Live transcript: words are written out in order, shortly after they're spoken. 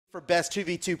for best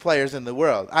 2v2 players in the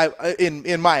world,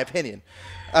 in my opinion.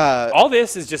 All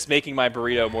this is just making my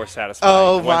burrito more satisfying.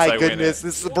 Oh my goodness,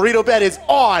 this burrito bet is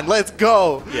on. Let's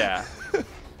go. Yeah.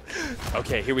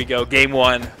 Okay, here we go. Game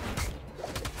one.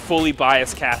 Fully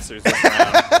biased casters this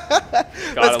round.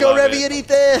 Let's go, Remmy and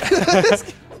Ethan.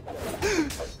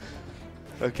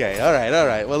 Okay, all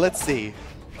right. Well, let's see.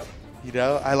 You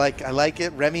know, I like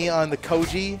it. Remmy on the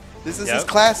Koji. This is his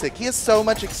classic. He has so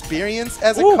much experience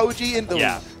as a Koji in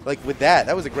the like with that.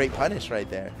 That was a great punish right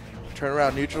there. Turn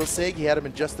around neutral sig. He had him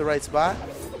in just the right spot.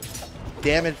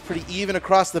 Damage pretty even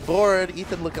across the board.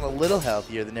 Ethan looking a little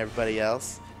healthier than everybody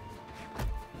else.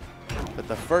 But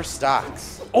the first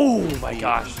stocks. Oh my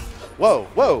gosh. Whoa,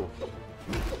 whoa.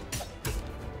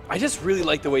 I just really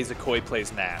like the way Zacoi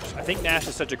plays Nash. I think Nash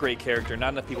is such a great character.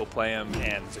 Not enough people play him,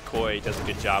 and Zacoi does a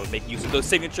good job of making use of those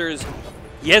signatures.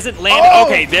 He hasn't landed. Oh!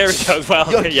 Okay, there it goes. Well,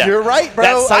 okay, you're right, bro.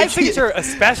 That side signature,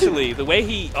 especially the way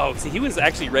he. Oh, see, he was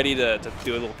actually ready to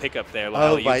do a little pickup there.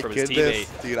 Oh my from goodness, his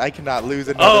teammate. Dude! I cannot lose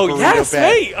another burrito yes, bet.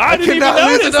 wait! I didn't even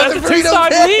notice. That's a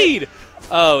two-stock lead.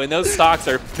 Oh, and those stocks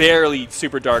are barely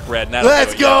super dark red. Now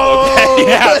let's go! Okay.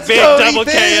 Yeah, let's big go, double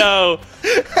Ethan. KO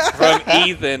from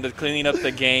Ethan to clean up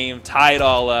the game, tie it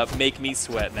all up, make me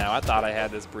sweat. Now I thought I had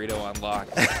this burrito on lock.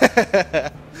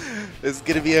 This is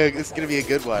gonna be a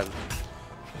good one.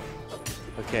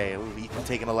 Okay, Ethan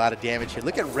taking a lot of damage here.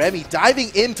 Look at Remmy diving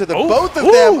into the both of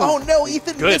them. Oh no,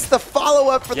 Ethan missed the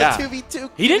follow-up for the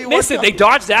 2v2. He didn't miss it. They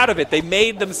dodged out of it. They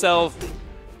made themselves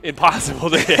impossible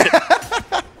to hit.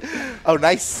 Oh,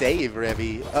 nice save,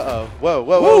 Remmy. Uh-oh.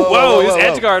 Whoa. His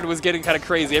edge guard was getting kind of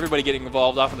crazy. Everybody getting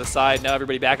involved off on the side. Now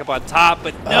everybody back up on top.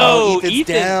 But no, Ethan's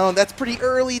down. That's pretty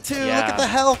early, too. Yeah. Look at the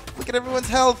health. Look at everyone's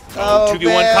health.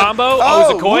 2v1 combo.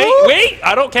 Oh, Zacoi. Woo. Wait,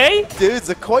 I don't care. Dude,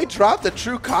 Zacoi dropped a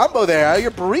true combo there. Your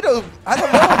burrito, I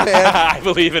don't know, man. I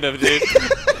believe in him, dude.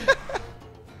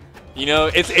 You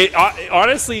know,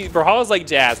 honestly, Brawlhalla's like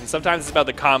jazz, and sometimes it's about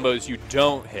the combos you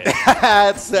don't hit.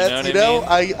 I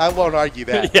won't argue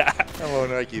that. Yeah. I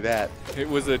won't argue that. It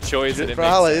was a choice, and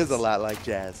Brawlhalla is a lot like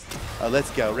jazz.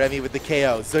 Let's go. Remmy with the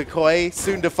KO. Zacoi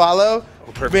soon to follow.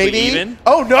 Perfectly even.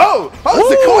 Oh, no.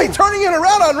 Oh, Zacoi turning it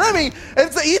around on Remmy. And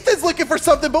Ethan's looking for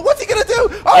something, but what's he going to do?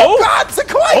 Oh, God,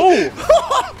 Zacoi.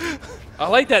 Oh. I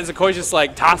like that. Zacoi's just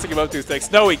like tossing him up to his like,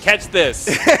 Snowy, catch this.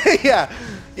 Yeah.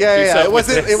 It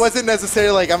wasn't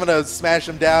necessarily like I'm gonna smash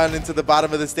him down into the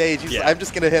bottom of the stage. I'm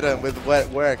just gonna hit him with what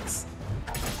works.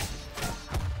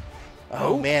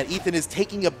 Oh man, Ethan is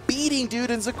taking a beating,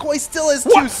 dude, and Zacoi still has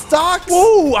 2 stocks.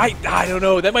 Whoa, I don't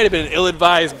know. That might have been an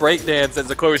ill-advised breakdance that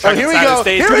Zacoi was trying to sign the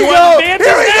stage. Here we go!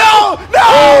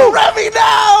 No! Remmy,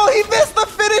 no! He missed the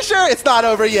finisher! It's not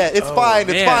over yet. It's fine.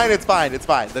 It's fine.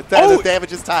 The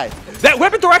damage is tied. That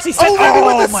weapon throw actually sent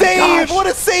Remmy with the save! Gosh. What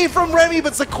a save from Remmy,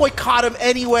 but Zacoi caught him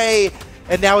anyway.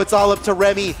 And now it's all up to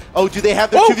Remmy. Oh, do they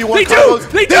have the 2v1 combos?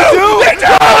 They do!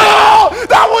 Oh,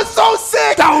 that was so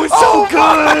sick! That was so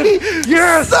good!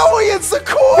 Yes! Zoe and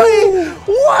Zacoi!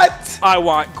 What? I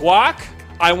want guac.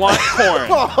 I want corn.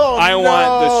 I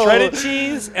want the shredded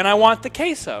cheese, and I want the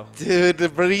queso. Dude, the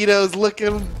burrito's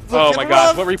looking oh my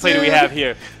gosh, what replay dude. do we have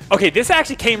here? Okay, this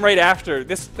actually came right after.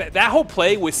 That whole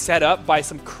play was set up by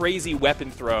some crazy weapon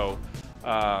throw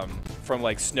from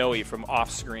like Snowy from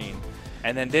off screen.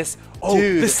 And then this,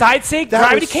 dude, the side sig,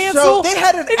 gravity cancel. They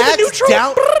had an axe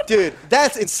down. Dude,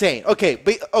 that's insane.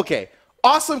 Okay.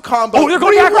 Awesome combo. Oh, they're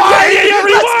going rewind.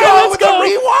 Rewind. Let's go with the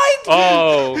rewind.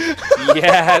 Oh,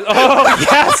 yes. Oh,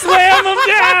 yes. Slam them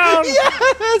down.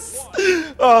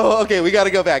 Yes. Oh, okay. We got to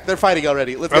go back. They're fighting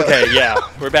already. Let's go. Okay, yeah.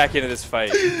 We're back into this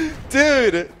fight.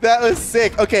 Dude, that was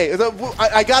sick. Okay,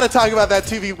 I got to talk about that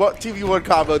 2v1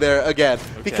 combo there again.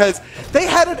 Because they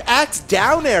had an axe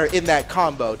down air in that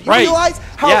combo. Do you realize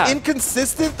how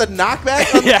inconsistent the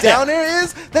knockback on the down air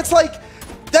is? That's like...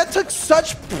 That took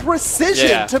such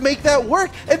precision to make that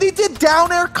work. And they did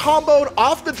down air comboed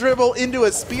off the dribble into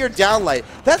a spear downlight.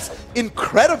 That's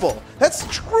incredible. That's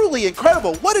truly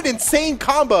incredible. What an insane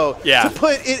combo to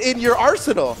put in your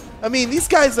arsenal. I mean, these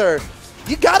guys are,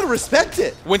 you got to respect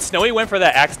it. When Snowy went for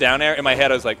that axe down air, in my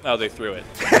head I was like, oh, they threw it.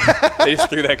 They just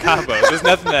threw that combo. There's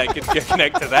nothing that could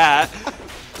connect to that.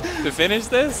 To finish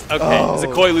this? Okay,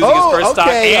 Zacoi losing his first stock,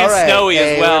 and Snowy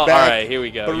as well. All right, here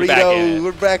we go. Burrito,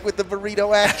 we're back with the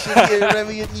burrito action here,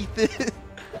 Remmy and Ethan.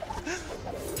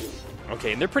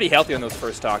 Okay, and they're pretty healthy on those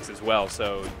first stocks as well.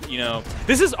 So, you know,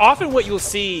 this is often what you'll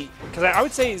see, because I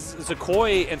would say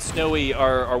Zacoi and Snowy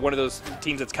are one of those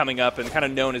teams that's coming up and kind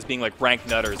of known as being like ranked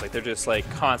nutters. Like they're just like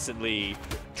constantly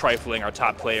trifling our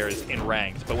top players in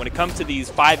ranked. But when it comes to these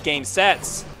 5-game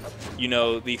sets, you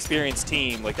know, the experienced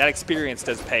team, like that experience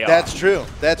does pay off. That's true.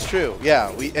 That's true.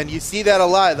 Yeah, and you see that a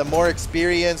lot. The more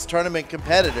experienced tournament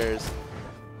competitors,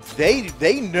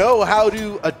 they know how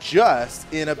to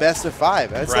adjust in a best of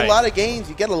 5. It's a lot of games.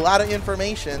 You get a lot of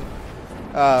information.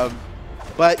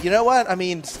 But you know what? I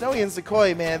mean, Snowy and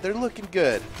Zacoi, man, they're looking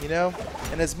good, you know?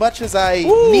 And as much as I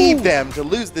need them to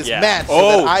lose this match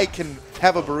so that I can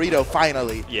have a burrito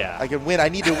finally, I can win. I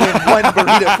need to win one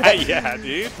burrito bet. Yeah,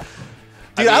 dude.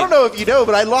 Dude, I don't know if you know,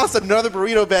 but I lost another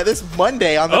burrito bet this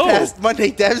Monday on the past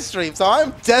Monday dev stream. So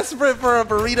I'm desperate for a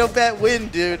burrito bet win,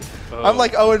 dude. I'm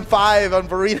like 0-5 on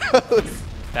burritos.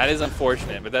 That is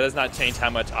unfortunate, but that does not change how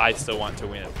much I still want to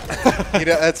win. You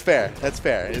know, that's fair. That's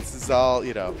fair. It's all,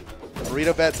 you know,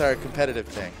 burrito bets are a competitive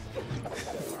thing.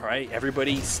 All right,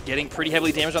 everybody's getting pretty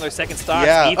heavily damaged on their second stock.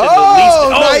 Yeah. Ethan,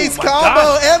 nice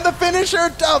combo and the finisher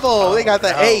double. They got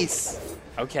the ace.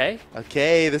 Okay.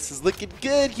 Okay, this is looking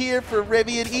good here for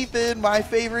Remmy and Ethan, my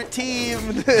favorite team.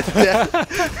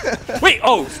 Wait,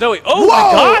 Snowy. Oh, whoa!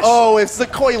 My gosh. Oh, if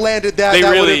Zacoi landed that,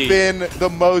 that would have been the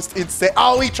most insane.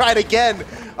 Oh, he tried again.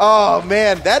 Oh,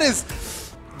 man, that is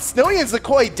Snowy and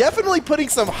Zacoi definitely putting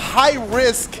some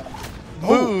high-risk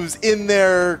moves in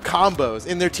their combos,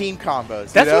 in their team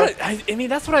combos. That's what I mean.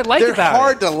 That's what I like about it. They're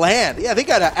hard to land. Yeah, they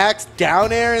got an axe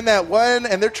down air in that one,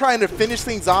 and they're trying to finish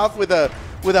things off with a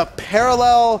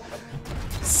parallel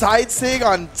side sig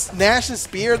on Nash's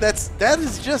spear. That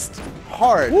is just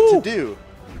hard to do.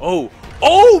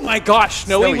 Oh my gosh,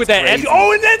 Snowy with that edge.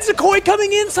 Oh, and then Zacoi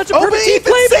coming in, such a perfect team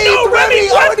play. But no, Remmy,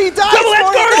 what? Double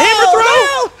edge guard, hammer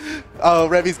throw. Oh,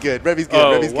 Remmy's good. Remmy's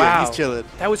good. Remmy's good. He's chilling.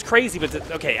 That was crazy, but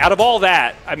okay, out of all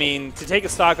that, I mean, to take a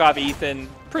stock off Ethan,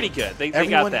 pretty good. They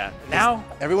got that. Now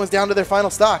everyone's down to their final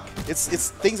stock.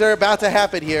 It's things are about to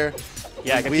happen here.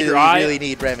 Yeah, we really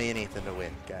need Remmy and Ethan to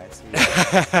win, guys.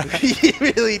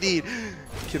 We really need.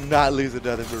 Cannot lose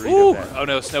another burrito bet. Oh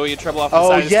no, Snowy in trouble off the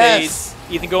side of the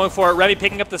stage. Ethan going for it. Remmy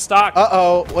picking up the stock.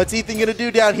 Uh-oh. What's Ethan going to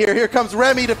do down here? Here comes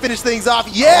Remmy to finish things off.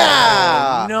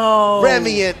 Yeah! Oh, no.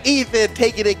 Remmy and Ethan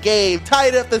taking a game.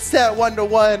 Tied up the set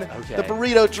 1-1. Okay. The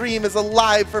burrito dream is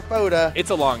alive for Foda. It's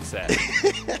a long set.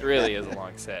 It really is a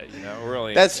long set. You know, we're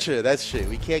only. That's true. That's true.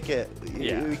 We can't get.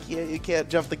 You can't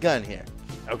jump the gun here.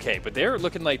 Okay, but they're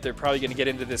looking like they're probably going to get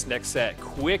into this next set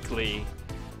quickly.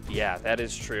 Yeah, that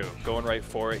is true. Going right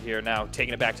for it here now.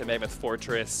 Taking it back to Mammoth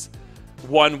Fortress.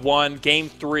 1-1, game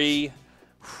 3.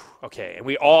 Okay,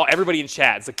 and everybody in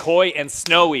chat, Zacoi and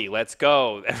Snowy, let's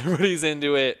go. Everybody's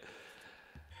into it.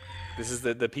 This is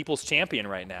the people's champion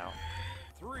right now.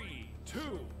 3, 2,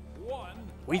 1.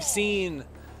 We've seen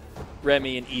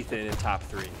Remmy and Ethan in top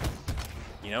 3.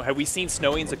 You know, have we seen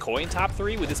Snowy and Zacoi in top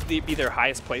 3? Would this be their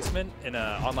highest placement in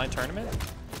an online tournament?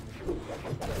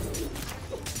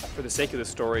 For the sake of the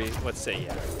story, let's say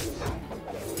yeah.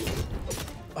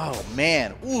 Oh,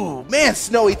 man. Ooh, man,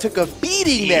 Snowy took a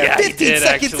beating there. Yeah, 15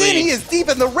 seconds actually. In, he is deep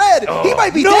in the red. Oh, he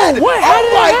might be dead. What?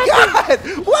 Oh, my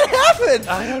God. What happened?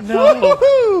 I don't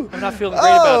know. I'm not feeling great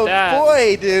about that. Oh,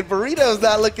 boy, dude. Burrito's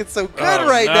not looking so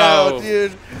good now,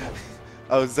 dude.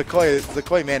 Oh,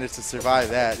 Zacoi managed to survive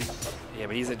that. Yeah,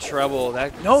 but he's in trouble.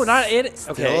 No, not it.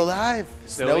 Still alive.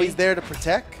 Snowy's there to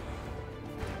protect.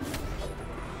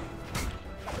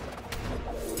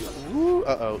 Ooh,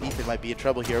 Ethan might be in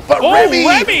trouble here. But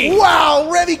Remmy! Wow,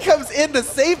 Remmy comes in to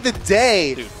save the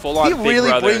day. Dude, full on He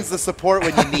really brings the support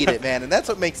when you need it, man. And that's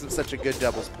what makes him such a good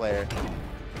doubles player.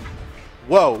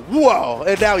 Whoa.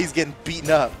 And now he's getting beaten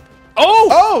up.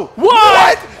 Oh!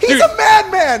 What? He's a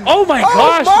madman! Oh my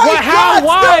gosh! How?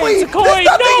 Why? Zacoi,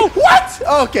 no!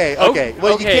 What? Okay.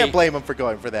 Well, you can't blame him for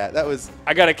going for that. That was.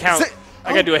 I gotta count. I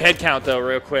gotta do a head count though,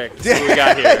 real quick. See what we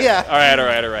got here. Yeah.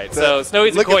 All right. So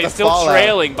Snowy Zacoi is still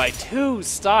trailing by 2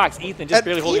 stocks. Ethan just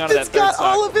barely holding on to that third stock. Ethan's got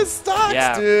all of his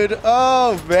stocks, dude.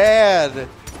 Oh man.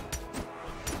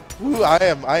 Ooh, I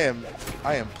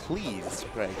am pleased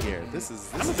right here.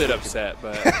 I'm a bit upset,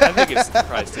 but I think it's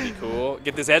probably pretty cool.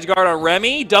 Get this edge guard on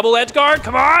Remmy. Double edge guard.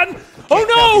 Come on. Oh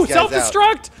no!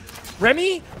 Self-destruct.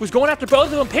 Remmy was going after both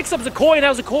of them, picks up Zacoi, and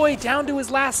now Zacoi down to his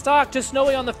last stock. Just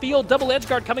Snowy on the field. Double edge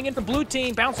guard coming in from blue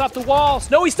team. Bounce off the wall.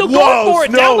 Snowy's still going for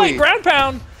it. Down like ground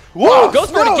pound. Whoa,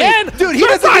 goes for it again. Dude, he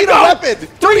doesn't need a weapon.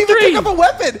 Don't even pick up a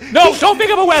weapon. No, don't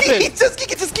pick up a weapon. He can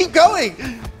just keep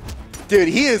going. Dude,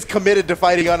 he is committed to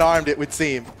fighting unarmed, it would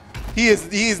seem.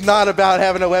 He's not about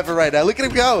having a weapon right now. Look at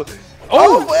him go.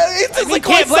 It's just like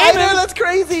can't blame him. That's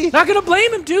crazy. Not going to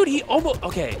blame him, dude. He almost,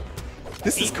 okay.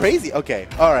 This is crazy. Okay,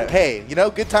 all right. Hey,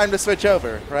 good time to switch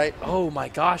over, right? Oh my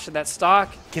gosh, and that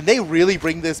stock. Can they really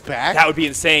bring this back? That would be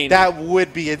insane. That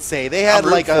would be insane. They had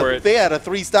they had a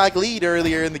 3-stock lead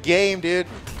earlier in the game, dude.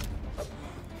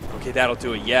 Okay, that'll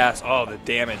do it. Yes. Oh, the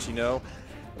damage,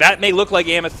 That may look like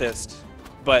Amethyst,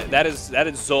 but that is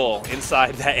Zol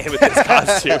inside that Amethyst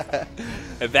costume.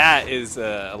 And that is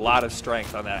a lot of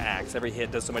strength on that axe. Every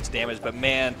hit does so much damage, but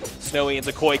man, Snowy and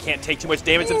Zacoi can't take too much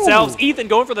damage themselves. Ethan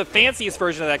going for the fanciest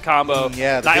version of that combo.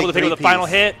 Yeah, not able to pick up the final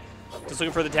hit. Just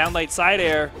looking for the down light side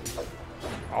air.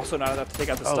 Also not enough to take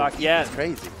out the stock yet. That's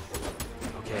crazy.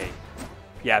 Okay.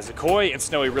 Yeah, Zacoi and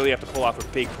Snowy really have to pull off a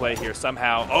big play here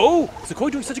somehow. Oh,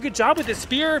 Zacoi doing such a good job with this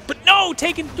spear, but no,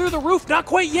 taken through the roof, not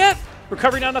quite yet.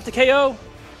 Recovery not enough to KO.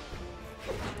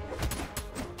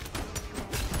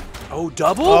 Oh,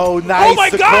 double? Oh, nice. Oh my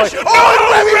gosh! Oh,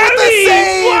 Remmy with the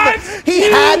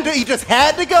save! What? He just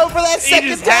had to go for that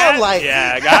second down light.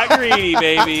 Yeah, got greedy,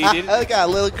 baby. I got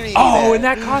a little greedy. Oh, and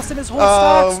that cost him his whole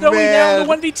stock. Snowy now in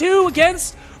the 1v2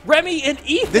 against Remmy and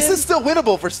Ethan. This is still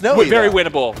winnable for Snowy. Very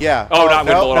winnable. Yeah. Oh, not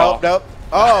winnable at all. Nope.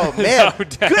 Oh, man.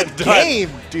 Good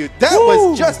game, dude. That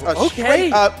was just a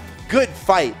straight up good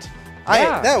fight.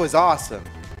 That was awesome.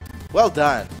 Well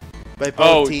done.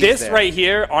 This right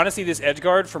here, honestly, this edge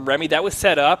guard from Remmy, that was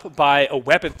set up by a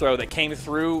weapon throw that came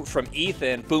through from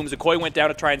Ethan. Boom, Zacoi went down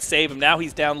to try and save him. Now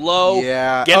he's down low.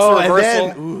 Yeah. Gets the reversal.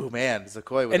 And then, ooh, man,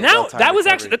 Zacoi with and now that was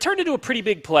actually, that turned into a pretty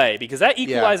big play because that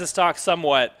equalized the stock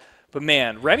somewhat. But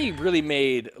man, Remmy really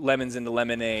made lemons into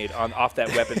lemonade off that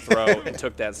weapon throw and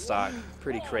took that stock.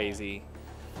 Pretty crazy.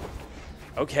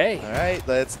 Okay. All right,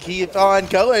 let's keep on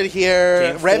going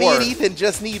here. Remmy and Ethan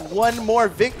just need one more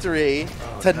victory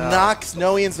to knock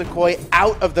Snowy and Zacoi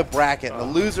out of the bracket. The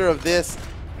loser of this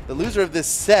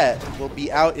set will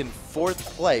be out in 4th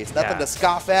place. Nothing to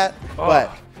scoff at,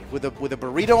 but with a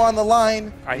burrito on the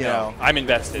line, I know. I'm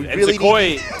invested. And really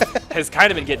Zacoi has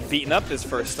kind of been getting beaten up this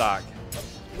first stock.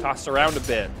 Tossed around a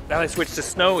bit. Now they switch to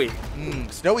Snowy.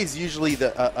 Snowy's usually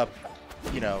the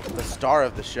the star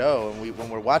of the show, and when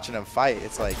we're watching him fight,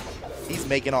 it's like he's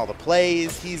making all the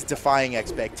plays, he's defying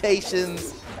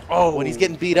expectations. Oh, when he's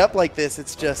getting beat up like this,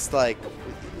 it's just like,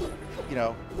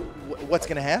 what's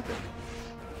gonna happen?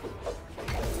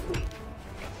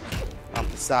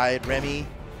 Off the side, Remmy.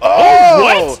 Oh,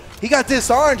 what? He got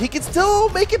disarmed. He can still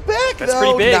make it back. That's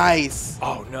pretty big. Nice.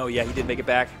 Oh no, yeah, he did make it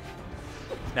back.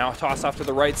 Now a toss off to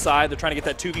the right side. They're trying to get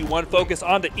that 2v1 focus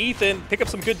onto Ethan. Pick up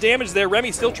some good damage there.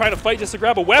 Remmy still trying to fight just to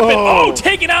grab a weapon. Oh,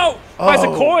 taken out by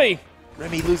Zacoi.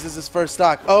 Remmy loses his first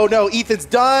stock. Oh no, Ethan's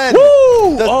done.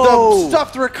 Woo! The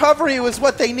stuffed recovery was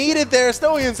what they needed there.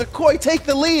 Snowy and Zacoi take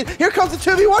the lead. Here comes the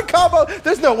 2v1 combo.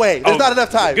 There's no way. There's not enough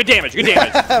time. Good damage, good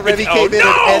damage. Remmy came in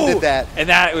and ended that. And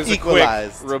that was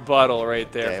equalized. A quick rebuttal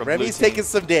right there from Remmy's taking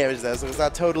some damage though, so it's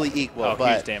not totally equal.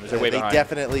 But huge damage. They're way behind. They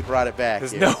definitely brought it back.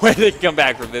 There's no way they can come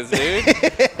back from this, dude.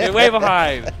 They're way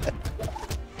behind.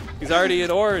 He's already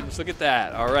in orange. Look at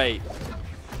that. All right.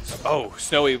 Oh,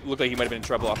 Snowy looked like he might have been in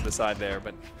trouble off to the side there,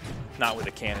 but not with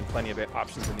a cannon. Plenty of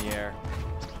options in the air.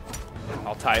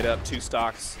 All tied up, 2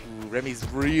 stocks. Ooh, Remmy's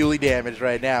really damaged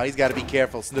right now. He's got to be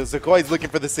careful. Zacoi's looking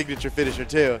for the signature finisher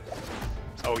too.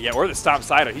 Oh yeah, or the stomp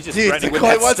side. He's just threatening with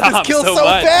that wants stomp this kill so so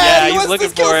much. bad. Yeah, he's looking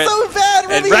for it. So bad.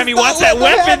 And Remmy wants that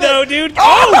weapon though, dude.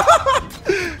 Oh!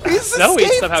 Snowy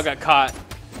somehow got caught.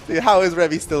 Dude, how is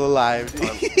Remmy still alive?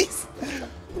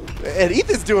 And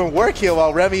Ethan's doing work here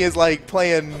while Remmy is like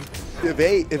playing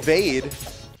evade.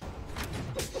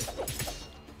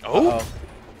 Oh.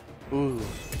 Ooh.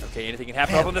 Okay, anything can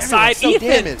happen on the side. So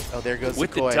Ethan damaged. Oh, there goes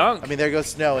with Zacoi. the dunk. I mean, there goes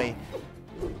Snowy.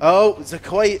 Oh,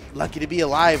 Zacoi lucky to be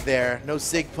alive there. No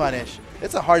sig punish.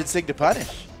 It's a hard sig to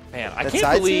punish. Man, I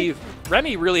can't believe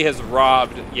Remmy really has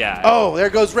robbed. Yeah. Oh, there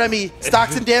goes Remmy.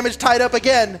 Stocks and damage tied up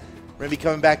again. Remmy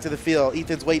coming back to the field.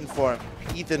 Ethan's waiting for him.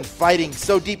 Ethan fighting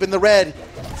so deep in the red.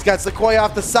 He's got Zacoi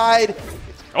off the side.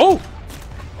 Oh.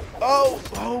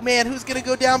 Oh, man. Who's going to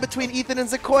go down between Ethan and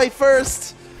Zacoi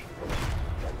first?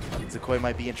 Zacoi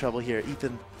might be in trouble here.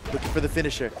 Ethan looking for the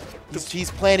finisher.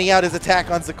 He's planning out his attack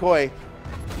on Zacoi.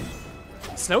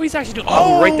 Snowy's actually doing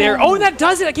right there. Oh, and that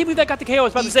does it. I can't believe that got the KO. I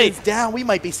was about to say. Ethan's down. We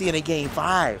might be seeing a game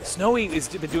 5. Snowy has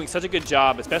been doing such a good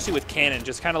job, especially with cannon,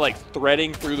 just kind of like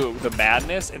threading through the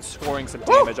madness and scoring some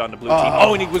damage on the blue team.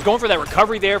 Oh, and he was going for that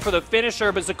recovery there for the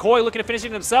finisher, but Zacoi looking to finish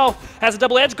it himself. Has a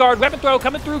double edge guard. Weapon throw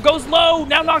coming through. Goes low.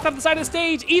 Now knocked off the side of the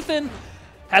stage. Ethan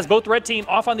has both red team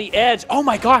off on the edge. Oh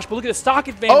my gosh, but look at the stock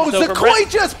advantage. Oh, Zacoi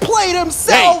just played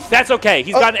himself. Hey, that's okay.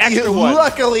 He's got an extra one.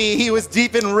 Luckily, he was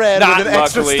deep in red with an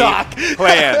extra stock.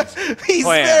 Planned. He's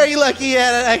very lucky he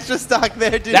had an extra stock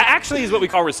there, dude. That actually is what we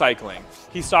call recycling.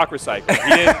 He stock recycled.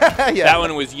 He didn't, that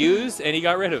one was used, and he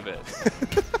got rid of it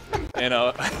in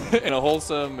a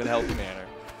wholesome and healthy manner.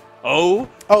 Oh,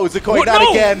 Zacoi, not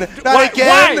no! again. Not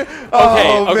again. Why?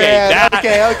 Oh, okay, man.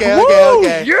 that.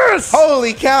 Okay. Yes!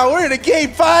 Holy cow, we're in a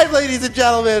game 5, ladies and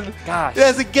gentlemen. Gosh. It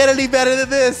doesn't get any better than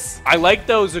this. I like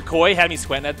though, Zacoi had me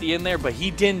sweating at the end there, but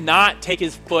he did not take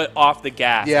his foot off the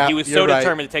gas. Yeah, he was so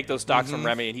determined to take those stocks from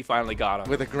Remmy, and he finally got him.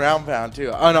 With a ground pound,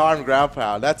 too. Unarmed ground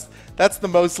pound. That's the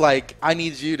most, like, I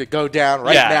need you to go down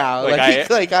right now. I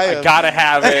gotta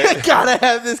have it. I gotta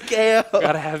have this KO.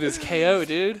 Gotta have this KO,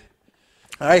 dude.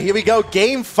 All right, here we go.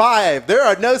 Game 5. There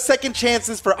are no second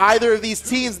chances for either of these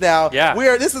teams now. Yeah.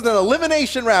 This is an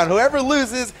elimination round. Whoever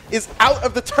loses is out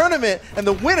of the tournament, and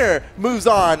the winner moves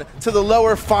on to the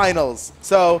lower finals.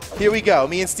 So here we go.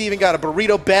 Me and Steven got a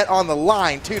burrito bet on the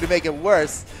line, too, to make it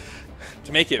worse.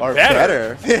 To make it or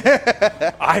better.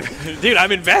 Dude,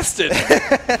 I'm invested.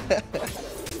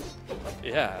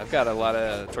 Yeah, I've got a lot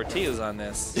of tortillas on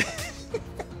this.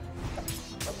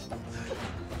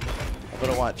 I'm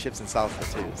gonna want chips and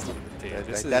salsa too. Dude,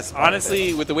 that's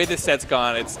honestly, with the way this set's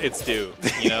gone, it's due.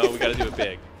 You know, we got to do it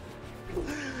big.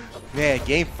 Man,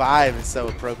 game 5 is so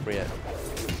appropriate.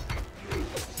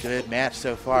 Good match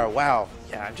so far. Wow.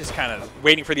 Yeah, I'm just kind of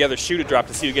waiting for the other shoe to drop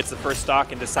to see who gets the first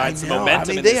stock and decides the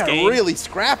momentum in this game. They are really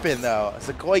scrapping though.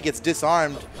 Zacoi gets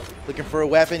disarmed, looking for a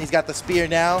weapon. He's got the spear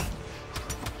now.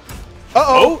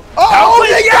 Uh-oh. Oh,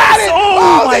 they got it!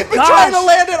 Oh, my they've been trying to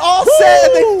land it all set,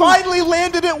 and they finally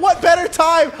landed it. What better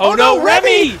time? Oh, no,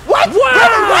 Remmy! What?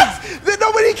 Wow. Remy, what?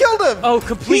 Nobody killed him. Oh,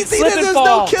 complete slip and There's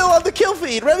fall. no kill on the kill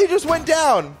feed. Remmy just went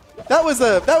down. That was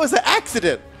an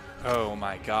accident. Oh,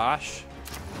 my gosh.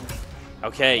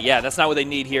 Okay, yeah, that's not what they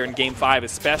need here in Game 5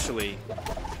 especially.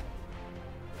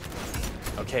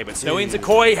 Okay, but Snowy and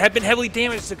Zacoi have been heavily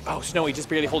damaged. Oh, Snowy just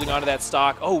barely holding on to that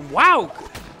stock. Oh, wow!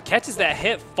 Catches that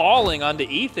hit, falling onto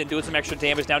Ethan, doing some extra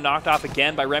damage. Now knocked off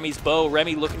again by Remy's bow.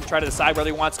 Remy looking to try to decide whether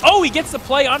he wants. Oh, he gets the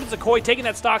play onto Zacoi, taking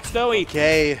that stock. Snowy.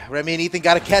 Okay, Remy and Ethan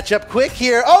got to catch up quick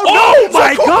here. Oh, no!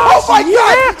 My gosh! Oh my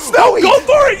God! Snowy! Go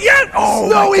for it! Yeah! Oh,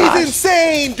 Snowy's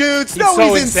insane, dude.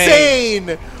 Snowy's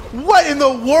insane. What in the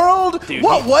world? Dude,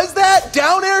 what was that?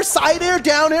 Down air, side air,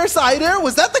 down air, side air?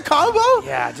 Was that the combo?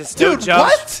 Yeah, just dude. Jump.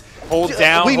 What? Hold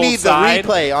down, we hold need side. the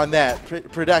replay on that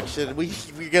production.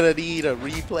 We're gonna need a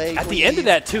replay. At the end of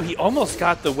that too, he almost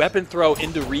got the weapon throw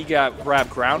into grab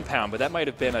ground pound, but that might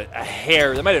have been a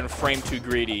hair. That might have been a frame too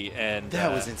greedy, and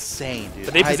that was insane, dude.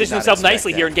 But they positioned themselves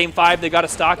nicely here in Game 5. They got a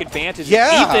stock advantage.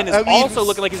 Yeah, Ethan is also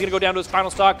looking like he's gonna go down to his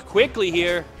final stock quickly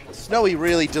here. Snowy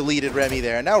really deleted Remy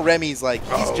there, and now Remy's like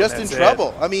he's just in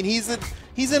trouble. I mean, he's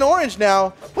in orange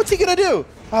now. What's he gonna do?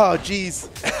 Oh, jeez.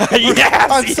 Yes,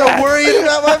 I'm so worried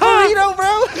about my burrito,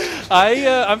 bro.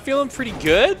 I'm feeling pretty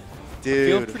good. Dude.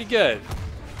 Feeling pretty good.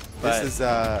 This is,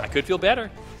 I could feel better.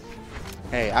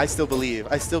 Hey, I still believe.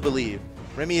 I still believe.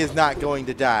 Remy is not going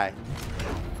to die.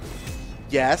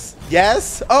 Yes.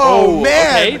 Yes. Oh,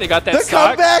 man. Okay, they got that the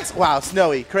stock. comebacks. Wow,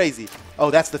 Snowy. Crazy.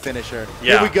 Oh, that's the finisher.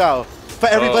 Yeah. Here we go.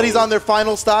 Everybody's on their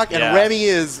final stock, and Remy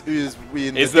is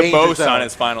the most zone. on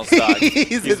his final stock.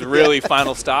 he's really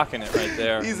final stocking it right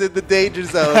there. He's in the danger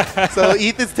zone. So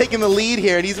Ethan's taking the lead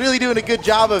here, and he's really doing a good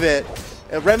job of it.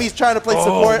 Remy's trying to play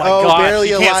support. My gosh. Barely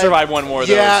he alive. Can't survive one more of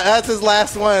those. Yeah, that's his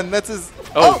last one. That's his.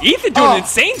 Ethan doing an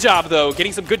insane job though,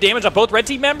 getting some good damage on both red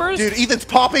team members. Dude, Ethan's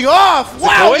popping off.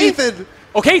 Wow, Ethan.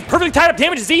 Okay, perfectly tied up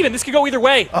damage is even. This could go either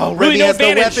way. Oh, really Remy has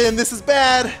no weapon. This is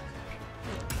bad.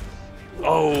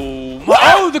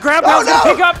 Oh, the ground pound's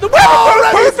gonna pick up the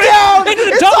weapon. Remy's down. Into the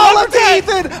it's double all up to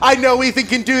uppercut. Ethan. I know Ethan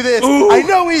can do this. Ooh. I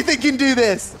know Ethan can do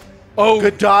this. Oh,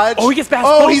 good dodge. Oh, he gets past.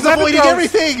 Oh, he's avoiding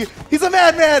everything. He's a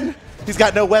madman. He's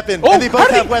got no weapon, and they both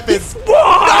have weapons.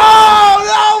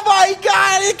 Oh my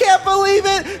God, I can't believe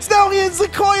it. Snowy and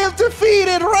Zacoi have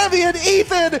defeated Remy and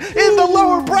Ethan in the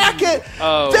lower bracket.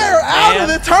 They're out of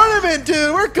the tournament,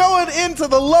 dude. We're going into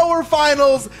the lower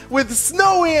finals with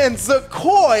Snowy and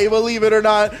Zacoi, believe it or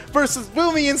not, versus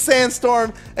Boomy and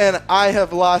Sandstorm. And I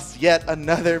have lost yet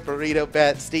another burrito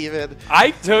bet, Steven.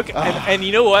 I took, and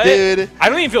you know what? Dude. I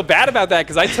don't even feel bad about that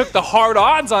because I took the hard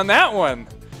odds on that one.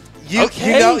 You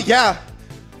know, yeah.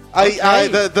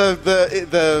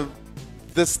 The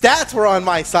stats were on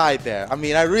my side there. I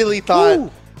mean, I really thought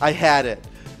I had it.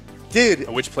 Dude,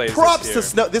 which play is props this to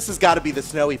Snow. This has got to be the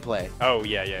Snowy play. Oh,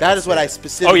 yeah. That is what I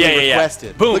specifically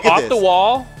requested. Boom, Look at off this. the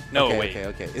wall. No, wait.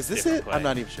 Okay. Is this it? I'm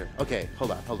not even sure. Okay,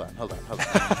 hold on.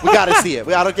 We got to see it.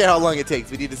 I don't care how long it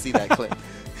takes. We need to see that clip.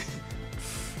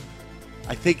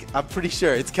 I'm pretty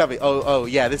sure it's coming. Oh,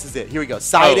 yeah, this is it. Here we go.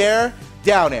 Side air,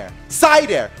 down air, side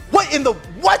air. What in the,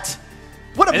 what?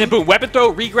 And then boom, weapon throw,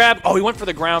 re-grab. Oh, he went for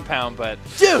the ground pound, but.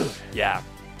 Dude. Yeah.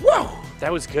 Whoa.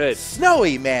 That was good.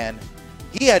 Snowy, man.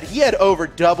 He had over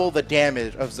double the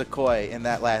damage of Zacoi in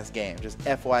that last game. Just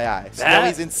FYI.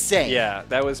 Snowy's insane. Yeah,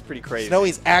 that was pretty crazy.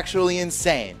 Snowy's actually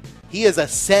insane. He has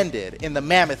ascended in the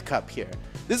Mammoth Cup here.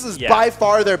 This is by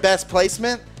far their best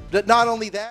placement. Not only that.